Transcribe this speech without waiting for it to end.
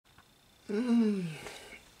Mm.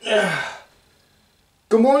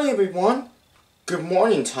 Good morning, everyone. Good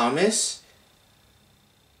morning, Thomas.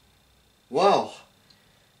 Wow,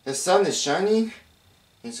 the sun is shining.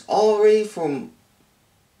 It's all ready for.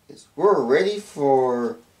 We're ready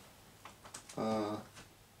for. I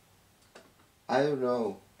don't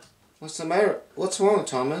know. What's the matter? What's wrong,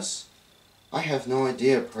 Thomas? I have no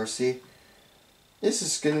idea, Percy. This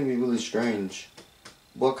is gonna be really strange.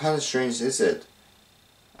 What kind of strange is it?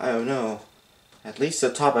 I don't know. At least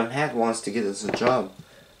the Topham Hatt wants to get us a job.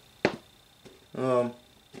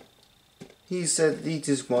 He said he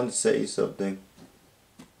just wanted to say something.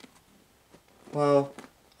 Well,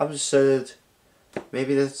 I just said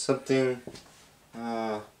maybe that's something,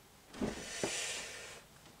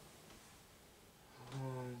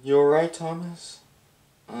 you alright, Thomas?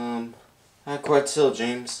 Not quite still,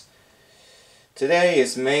 James. Today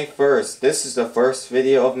is May 1st. This is the first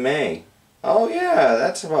video of May. Oh yeah,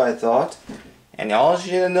 that's what I thought. And all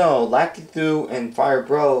you need to know, Lakitu and Fire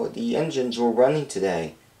Bro, the engines were running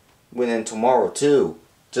today. Within tomorrow too.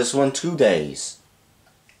 Just 2 days.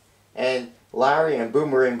 And Larry and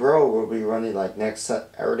Boomerang Bro will be running like next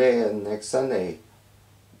Saturday and next Sunday.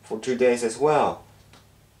 For 2 days as well.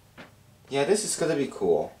 Yeah, this is gonna be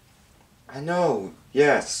cool. I know,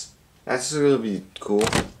 yes. That's gonna be cool.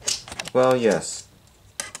 Well, yes.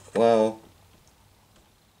 Well,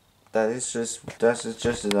 that's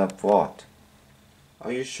just enough thought.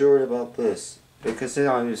 Are you sure about this? Because then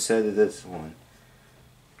I just said this one.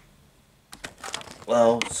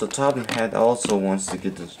 Well, so Topham Hatt also wants to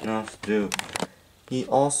get this job to do. He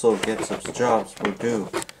also gets some jobs for do.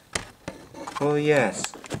 Well,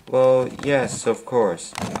 yes. Well, yes, of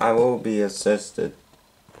course. I will be assisted.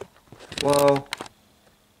 Well,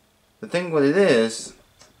 the thing what it is,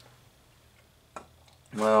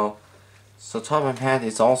 well, so Topham Hatt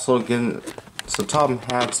is also getting, so Topham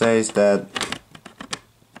Hatt says that,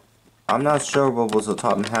 I'm not sure what the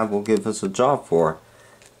Topham Hatt will give us a job for.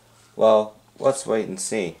 Well, let's wait and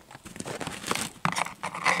see.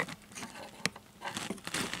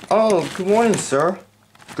 Oh, good morning, sir.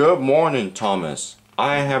 Good morning, Thomas.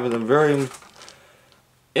 I have a very...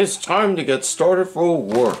 It's time to get started for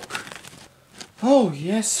work. Oh,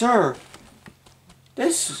 yes, sir.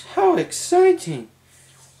 This is how exciting.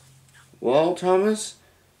 Well, Thomas,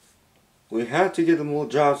 we have to get more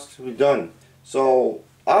jobs to be done. So,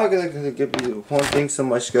 I'm gonna give you one thing on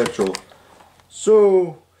my schedule.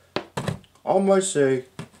 So, I might say,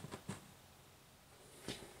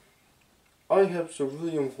 I have some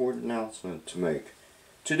really important announcement to make.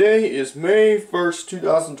 Today is May 1st,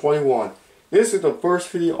 2021. This is the first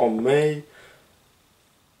video on May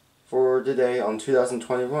for today on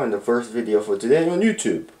 2021. The first video for today on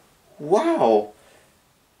YouTube. Wow!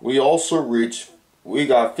 We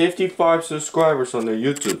got 55 subscribers on the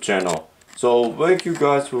YouTube channel. So thank you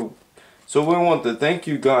guys for, so we want to thank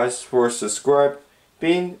you guys for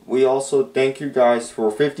subscribing. We also thank you guys for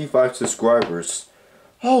 55 subscribers.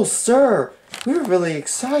 Oh sir, we're really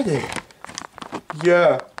excited.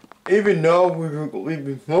 Yeah, even though we've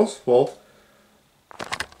been possible.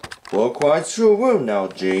 Well, quite sure will now,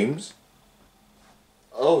 James.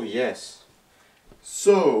 Oh yes.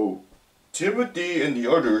 So, Timothy and the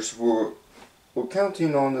others were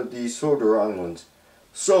counting on these Soldier Islands.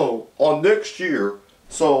 So, on next year,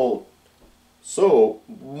 so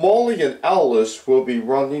Molly and Alice will be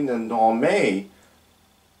running, and on May,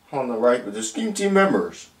 on the right with the Scheme Team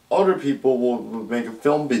members, other people will make a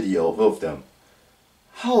film video of them.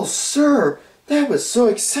 Oh, sir, that was so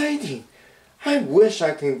exciting. I wish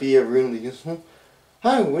I can be a really useful.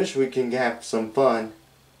 I wish we can have some fun.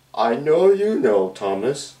 I know you know,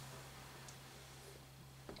 Thomas.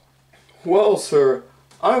 Well, sir,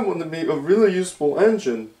 I want to be a really useful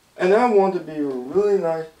engine, and I want to be a really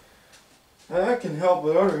nice, and I can help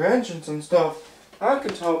with other engines and stuff. I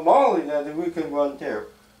can tell Molly that we can run there.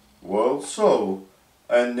 Well, so,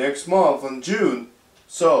 and next month in June,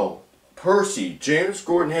 so, Percy, James,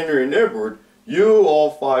 Gordon, Henry, and Edward, you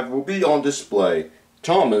all 5 will be on display.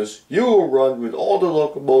 Thomas, you will run with all the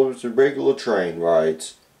locomotives and regular train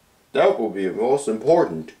rides. That will be most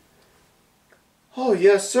important. Oh,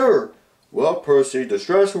 yes, sir. Well, Percy, the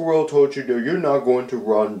stressful world told you that you're not going to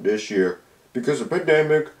run this year. Because of the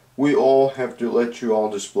pandemic, we all have to let you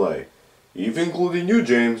on display. Even including you,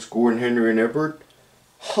 James, Gordon, Henry, and Edward.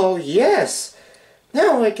 Oh, yes.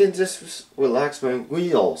 Now I can just relax my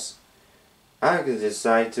wheels. I can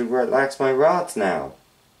decide to relax my rods now.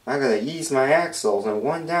 I gotta ease my axles and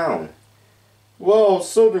one down. Well,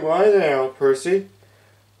 so do I now, Percy.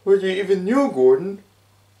 But even you, Gordon.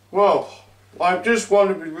 Well, I just want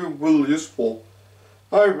to be really useful.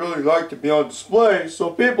 I really like to be on display so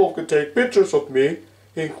people can take pictures of me,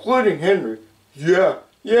 including Henry. Yeah,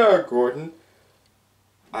 Gordon.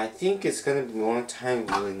 I think it's gonna be a long time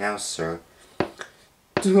really now, sir.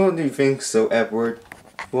 Don't you think so, Edward?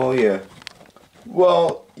 Well, yeah.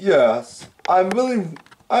 Well, yes. I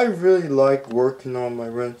really like working on my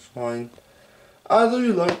wrench line. I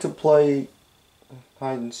really like to play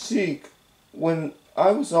hide and seek. When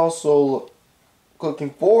I was also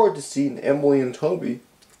looking forward to seeing Emily and Toby.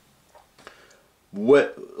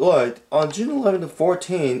 What? On June 11 to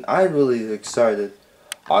 14, I'm really excited.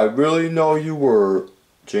 I really know you were,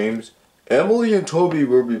 James. Emily and Toby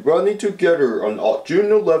will be running together on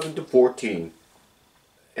June 11 to 14.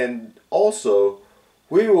 And also,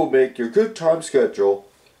 we will make your good time schedule.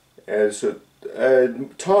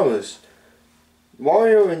 And Thomas,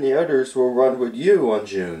 Mario and the others will run with you on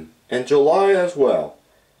June. And July as well.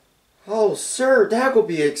 Oh, sir, that will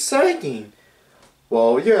be exciting.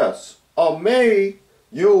 Well, yes. On May,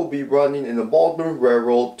 you will be running in the Baltimore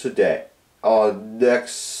Railroad today.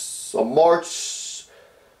 Next March.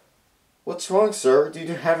 What's wrong, sir? Do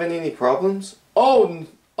you have any problems? Oh,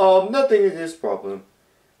 nothing is this problem.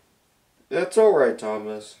 That's alright,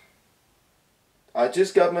 Thomas. I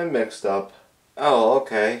just got my mixed up. Oh,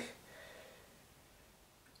 okay.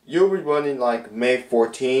 You'll be running like May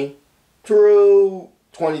 14 through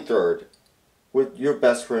 23rd with your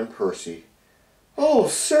best friend Percy. Oh,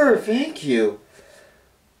 sir, thank you.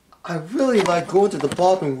 I really like going to the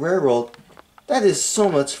Baltimore Railroad. That is so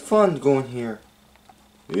much fun going here.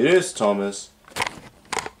 It is, Thomas.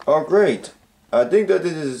 Oh, great. I think that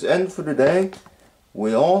it is the end for today.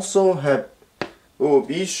 We will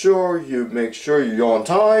be sure you make sure you're on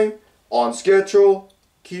time, on schedule,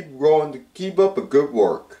 keep up a good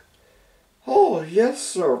work. Oh, yes,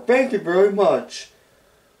 sir. Thank you very much.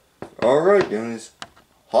 Alright, guys.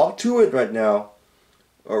 Hop to it right now.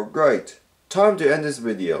 Alright. Time to end this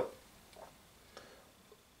video.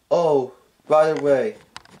 Oh, by the way,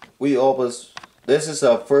 this is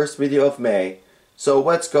our first video of May. So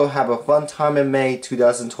let's go have a fun time in May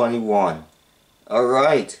 2021.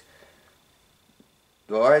 Alright.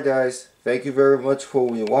 Alright, guys. Thank you very much for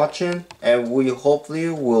watching. And we hopefully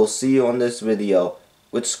will see you on this video,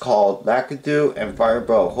 which is called Lakitu and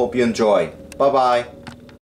Fireball. Hope you enjoy. Bye bye.